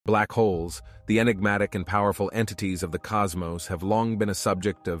Black holes, the enigmatic and powerful entities of the cosmos, have long been a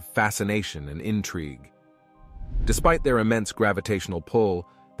subject of fascination and intrigue. Despite their immense gravitational pull,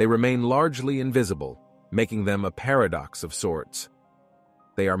 they remain largely invisible, making them a paradox of sorts.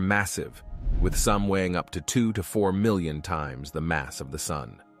 They are massive, with some weighing up to 2 to 4 million times the mass of the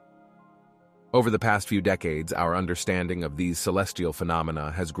Sun. Over the past few decades, our understanding of these celestial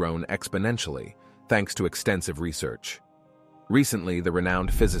phenomena has grown exponentially, thanks to extensive research. Recently, the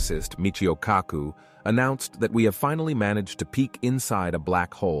renowned physicist Michio Kaku announced that we have finally managed to peek inside a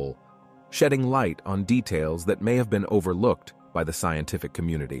black hole, shedding light on details that may have been overlooked by the scientific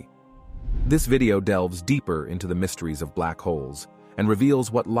community. This video delves deeper into the mysteries of black holes and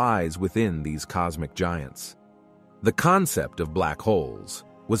reveals what lies within these cosmic giants. The concept of black holes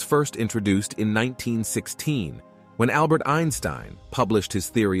was first introduced in 1916 when Albert Einstein published his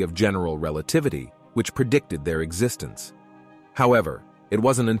theory of general relativity, which predicted their existence. However, it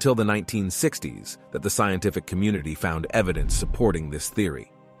wasn't until the 1960s that the scientific community found evidence supporting this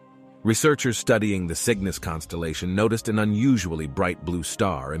theory. Researchers studying the Cygnus constellation noticed an unusually bright blue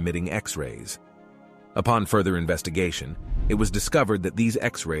star emitting X-rays. Upon further investigation, it was discovered that these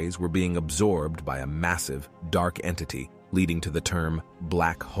X-rays were being absorbed by a massive, dark entity, leading to the term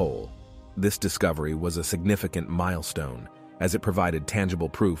black hole. This discovery was a significant milestone, as it provided tangible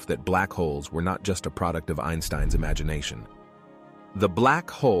proof that black holes were not just a product of Einstein's imagination. The black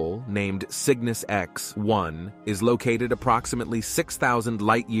hole, named Cygnus X-1, is located approximately 6,000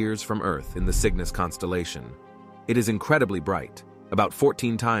 light-years from Earth in the Cygnus constellation. It is incredibly bright, about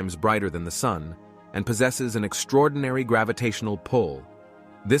 14 times brighter than the Sun, and possesses an extraordinary gravitational pull.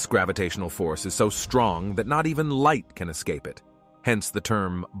 This gravitational force is so strong that not even light can escape it, hence the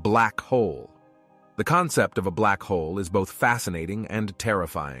term black hole. The concept of a black hole is both fascinating and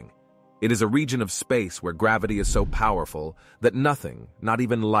terrifying. It is a region of space where gravity is so powerful that nothing, not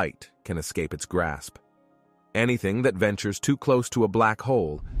even light, can escape its grasp. Anything that ventures too close to a black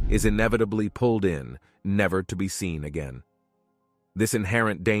hole is inevitably pulled in, never to be seen again. This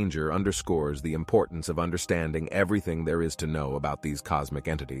inherent danger underscores the importance of understanding everything there is to know about these cosmic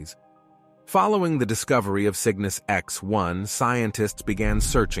entities. Following the discovery of Cygnus X-1, scientists began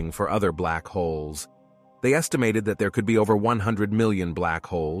searching for other black holes. They estimated that there could be over 100 million black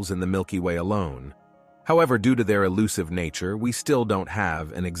holes in the Milky Way alone. However, due to their elusive nature, we still don't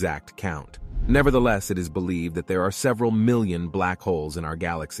have an exact count. Nevertheless, it is believed that there are several million black holes in our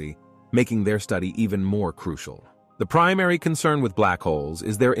galaxy, making their study even more crucial. The primary concern with black holes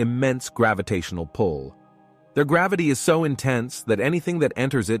is their immense gravitational pull. Their gravity is so intense that anything that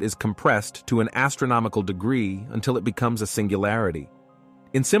enters it is compressed to an astronomical degree until it becomes a singularity.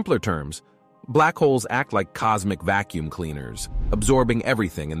 In simpler terms, black holes act like cosmic vacuum cleaners, absorbing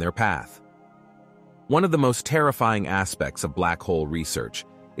everything in their path. One of the most terrifying aspects of black hole research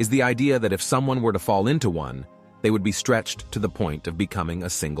is the idea that if someone were to fall into one, they would be stretched to the point of becoming a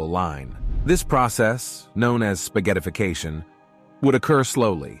single line. This process, known as spaghettification, would occur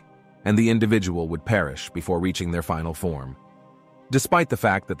slowly, and the individual would perish before reaching their final form. Despite the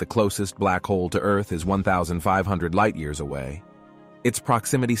fact that the closest black hole to Earth is 1,500 light-years away, its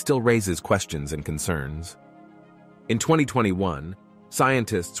proximity still raises questions and concerns. In 2021,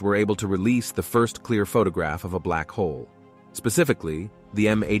 scientists were able to release the first clear photograph of a black hole, specifically the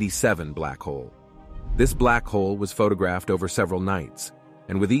M87 black hole. This black hole was photographed over several nights,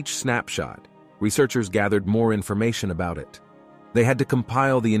 and with each snapshot, researchers gathered more information about it. They had to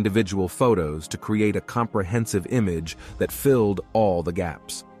compile the individual photos to create a comprehensive image that filled all the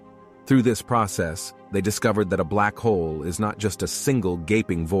gaps. Through this process, they discovered that a black hole is not just a single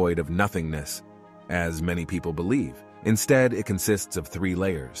gaping void of nothingness, as many people believe. Instead, it consists of 3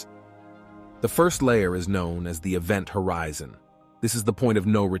 layers. The first layer is known as the event horizon. This is the point of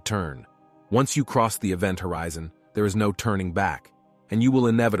no return. Once you cross the event horizon, there is no turning back, and you will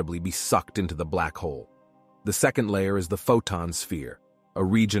inevitably be sucked into the black hole. The second layer is the photon sphere, a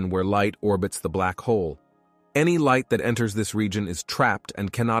region where light orbits the black hole. Any light that enters this region is trapped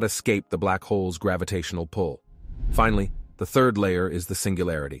and cannot escape the black hole's gravitational pull. Finally, the third layer is the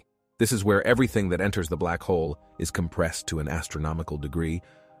singularity. This is where everything that enters the black hole is compressed to an astronomical degree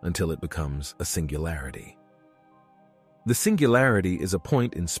until it becomes a singularity. The singularity is a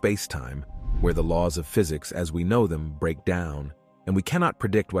point in space-time where the laws of physics as we know them break down, and we cannot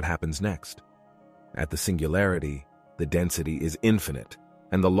predict what happens next. At the singularity, the density is infinite,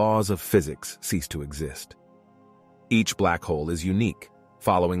 and the laws of physics cease to exist. Each black hole is unique,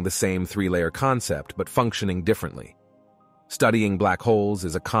 following the same 3-layer concept but functioning differently. Studying black holes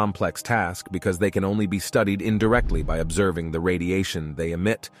is a complex task because they can only be studied indirectly by observing the radiation they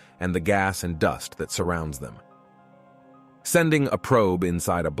emit and the gas and dust that surrounds them. Sending a probe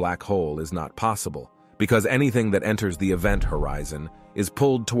inside a black hole is not possible, because anything that enters the event horizon is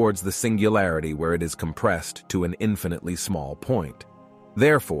pulled towards the singularity where it is compressed to an infinitely small point.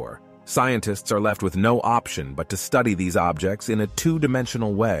 Therefore, scientists are left with no option but to study these objects in a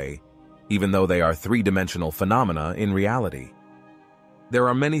two-dimensional way, even though they are three-dimensional phenomena in reality. There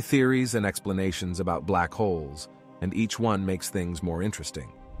are many theories and explanations about black holes, and each one makes things more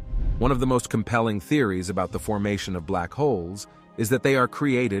interesting. One of the most compelling theories about the formation of black holes is that they are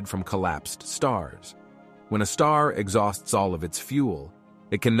created from collapsed stars. When a star exhausts all of its fuel,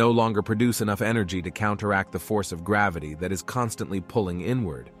 it can no longer produce enough energy to counteract the force of gravity that is constantly pulling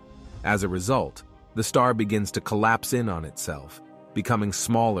inward. As a result, the star begins to collapse in on itself, becoming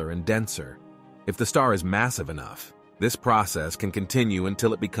smaller and denser. If the star is massive enough, this process can continue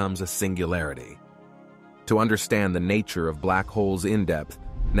until it becomes a singularity. To understand the nature of black holes in depth,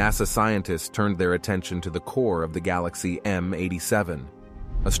 NASA scientists turned their attention to the core of the galaxy M87.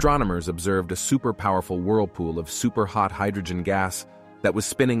 Astronomers observed a super-powerful whirlpool of super-hot hydrogen gas that was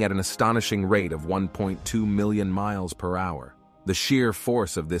spinning at an astonishing rate of 1.2 million miles per hour. The sheer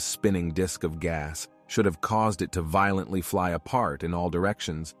force of this spinning disk of gas should have caused it to violently fly apart in all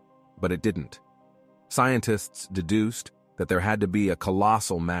directions, but it didn't. Scientists deduced that there had to be a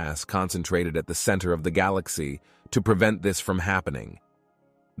colossal mass concentrated at the center of the galaxy to prevent this from happening.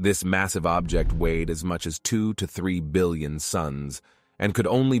 This massive object weighed as much as 2 to 3 billion suns and could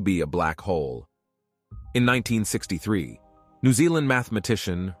only be a black hole. In 1963, New Zealand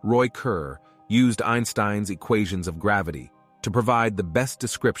mathematician Roy Kerr used Einstein's equations of gravity to provide the best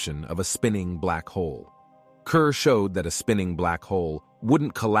description of a spinning black hole. Kerr showed that a spinning black hole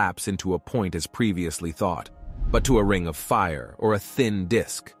wouldn't collapse into a point as previously thought, but to a ring of fire or a thin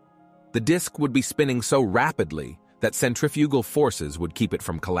disk. The disk would be spinning so rapidly that centrifugal forces would keep it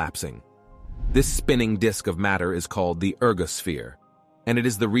from collapsing. This spinning disk of matter is called the ergosphere, and it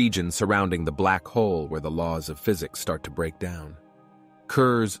is the region surrounding the black hole where the laws of physics start to break down.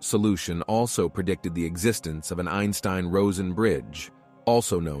 Kerr's solution also predicted the existence of an Einstein-Rosen bridge,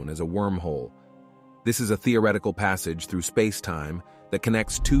 also known as a wormhole. This is a theoretical passage through space-time that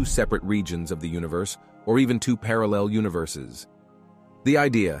connects two separate regions of the universe, or even two parallel universes. The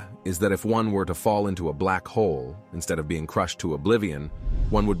idea is that if one were to fall into a black hole, instead of being crushed to oblivion,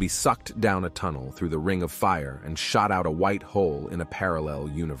 one would be sucked down a tunnel through the ring of fire and shot out a white hole in a parallel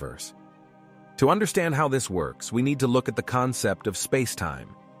universe. To understand how this works, we need to look at the concept of space-time.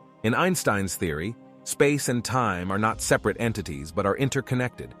 In Einstein's theory, space and time are not separate entities but are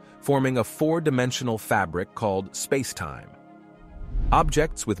interconnected, forming a four-dimensional fabric called space-time.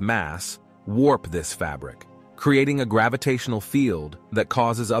 Objects with mass warp this fabric, creating a gravitational field that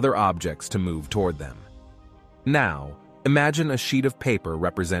causes other objects to move toward them. Now, imagine a sheet of paper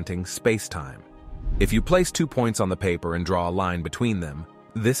representing space-time. If you place 2 points on the paper and draw a line between them,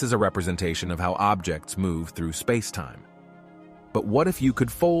 this is a representation of how objects move through space-time. But what if you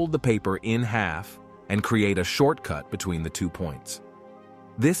could fold the paper in half and create a shortcut between the 2 points?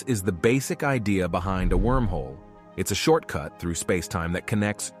 This is the basic idea behind a wormhole. It's a shortcut through space-time that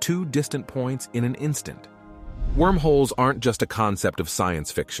connects two distant points in an instant. Wormholes aren't just a concept of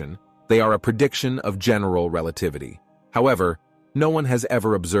science fiction, they are a prediction of general relativity. However, no one has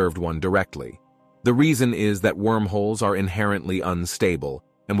ever observed one directly. The reason is that wormholes are inherently unstable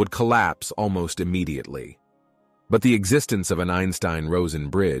and would collapse almost immediately. But the existence of an Einstein-Rosen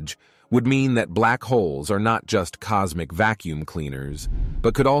bridge would mean that black holes are not just cosmic vacuum cleaners,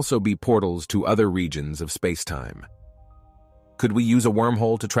 but could also be portals to other regions of space-time. Could we use a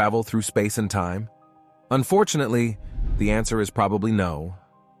wormhole to travel through space and time? Unfortunately, the answer is probably no,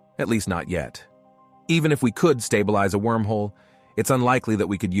 at least not yet. Even if we could stabilize a wormhole, it's unlikely that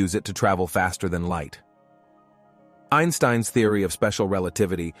we could use it to travel faster than light. Einstein's theory of special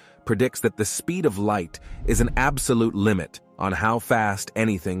relativity predicts that the speed of light is an absolute limit on how fast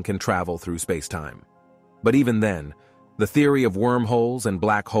anything can travel through space-time. But even then, the theory of wormholes and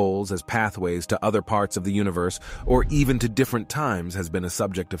black holes as pathways to other parts of the universe or even to different times has been a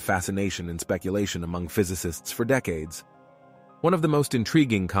subject of fascination and speculation among physicists for decades. One of the most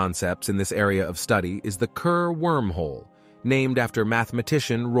intriguing concepts in this area of study is the KERR wormhole, named after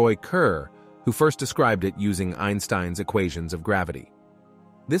mathematician Roy Kerr, who first described it using Einstein's equations of gravity.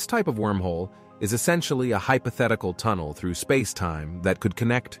 This type of wormhole is essentially a hypothetical tunnel through space-time that could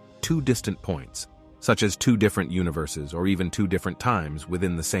connect two distant points, such as two different universes or even two different times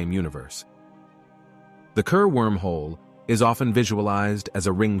within the same universe. The KERR wormhole is often visualized as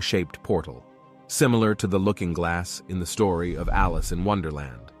a ring-shaped portal, similar to the looking glass in the story of Alice in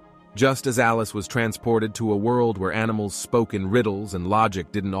Wonderland. Just as Alice was transported to a world where animals spoke in riddles and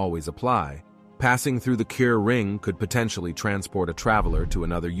logic didn't always apply, Passing through the KERR ring could potentially transport a traveler to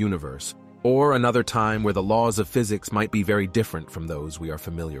another universe, or another time where the laws of physics might be very different from those we are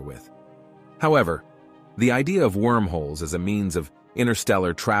familiar with. However, the idea of wormholes as a means of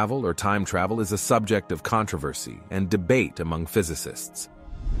interstellar travel or time travel is a subject of controversy and debate among physicists.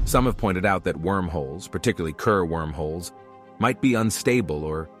 Some have pointed out that wormholes, particularly KERR wormholes, might be unstable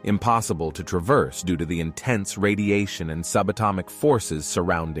or impossible to traverse due to the intense radiation and subatomic forces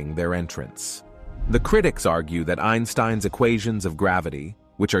surrounding their entrance. The critics argue that Einstein's equations of gravity,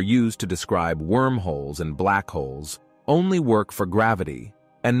 which are used to describe wormholes and black holes, only work for gravity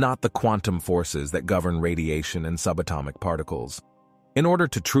and not the quantum forces that govern radiation and subatomic particles. In order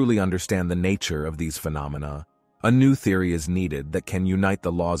to truly understand the nature of these phenomena, a new theory is needed that can unite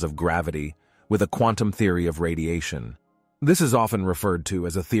the laws of gravity with a quantum theory of radiation. This is often referred to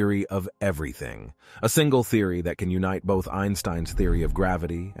as a theory of everything, a single theory that can unite both Einstein's theory of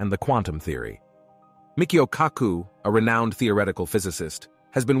gravity and the quantum theory. Michio Kaku, a renowned theoretical physicist,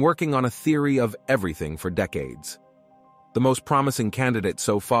 has been working on a theory of everything for decades. The most promising candidate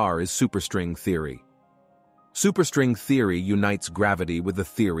so far is superstring theory. Superstring theory unites gravity with the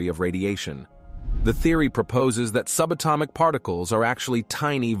theory of radiation. The theory proposes that subatomic particles are actually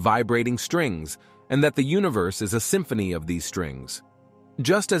tiny vibrating strings, and that the universe is a symphony of these strings.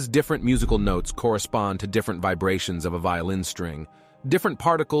 Just as different musical notes correspond to different vibrations of a violin string, different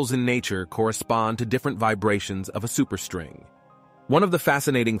particles in nature correspond to different vibrations of a superstring. One of the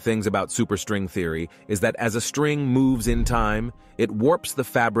fascinating things about superstring theory is that as a string moves in time, it warps the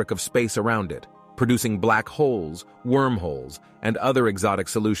fabric of space around it, producing black holes, wormholes, and other exotic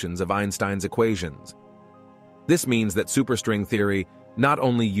solutions of Einstein's equations. This means that superstring theory not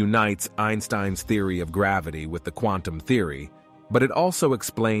only unites Einstein's theory of gravity with the quantum theory, but it also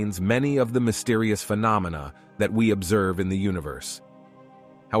explains many of the mysterious phenomena that we observe in the universe.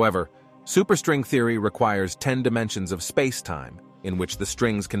 However, superstring theory requires 10 dimensions of space-time in which the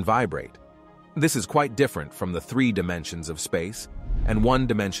strings can vibrate. This is quite different from the 3 dimensions of space and 1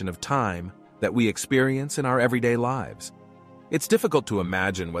 dimension of time that we experience in our everyday lives. It's difficult to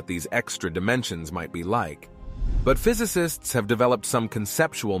imagine what these extra dimensions might be like, but physicists have developed some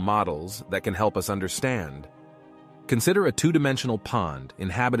conceptual models that can help us understand. Consider a 2-dimensional pond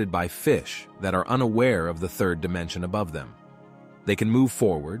inhabited by fish that are unaware of the 3rd dimension above them. They can move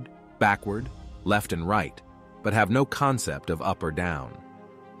forward, backward, left and right, but have no concept of up or down.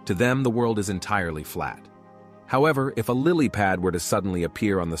 To them, the world is entirely flat. However, if a lily pad were to suddenly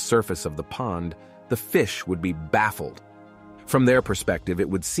appear on the surface of the pond, the fish would be baffled. From their perspective, it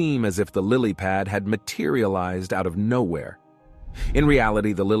would seem as if the lily pad had materialized out of nowhere. In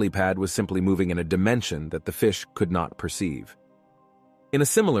reality, the lily pad was simply moving in a dimension that the fish could not perceive. In a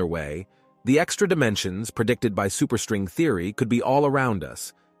similar way, the extra dimensions predicted by superstring theory could be all around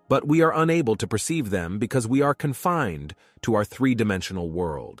us, but we are unable to perceive them because we are confined to our 3-dimensional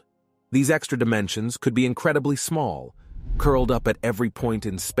world. These extra dimensions could be incredibly small, curled up at every point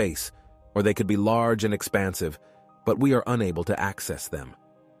in space, or they could be large and expansive, but we are unable to access them.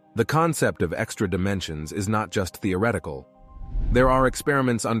 The concept of extra dimensions is not just theoretical. There are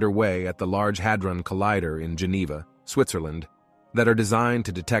experiments underway at the Large Hadron Collider in Geneva, Switzerland, that are designed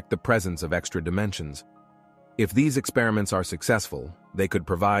to detect the presence of extra dimensions. If these experiments are successful, they could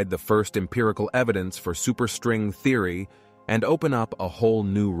provide the first empirical evidence for superstring theory and open up a whole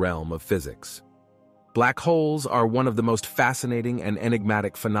new realm of physics. Black holes are one of the most fascinating and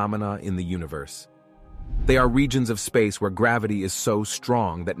enigmatic phenomena in the universe. They are regions of space where gravity is so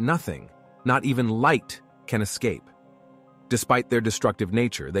strong that nothing, not even light, can escape. Despite their destructive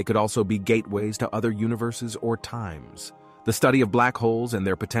nature, they could also be gateways to other universes or times. The study of black holes and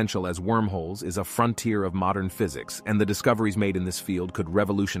their potential as wormholes is a frontier of modern physics, and the discoveries made in this field could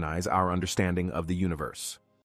revolutionize our understanding of the universe.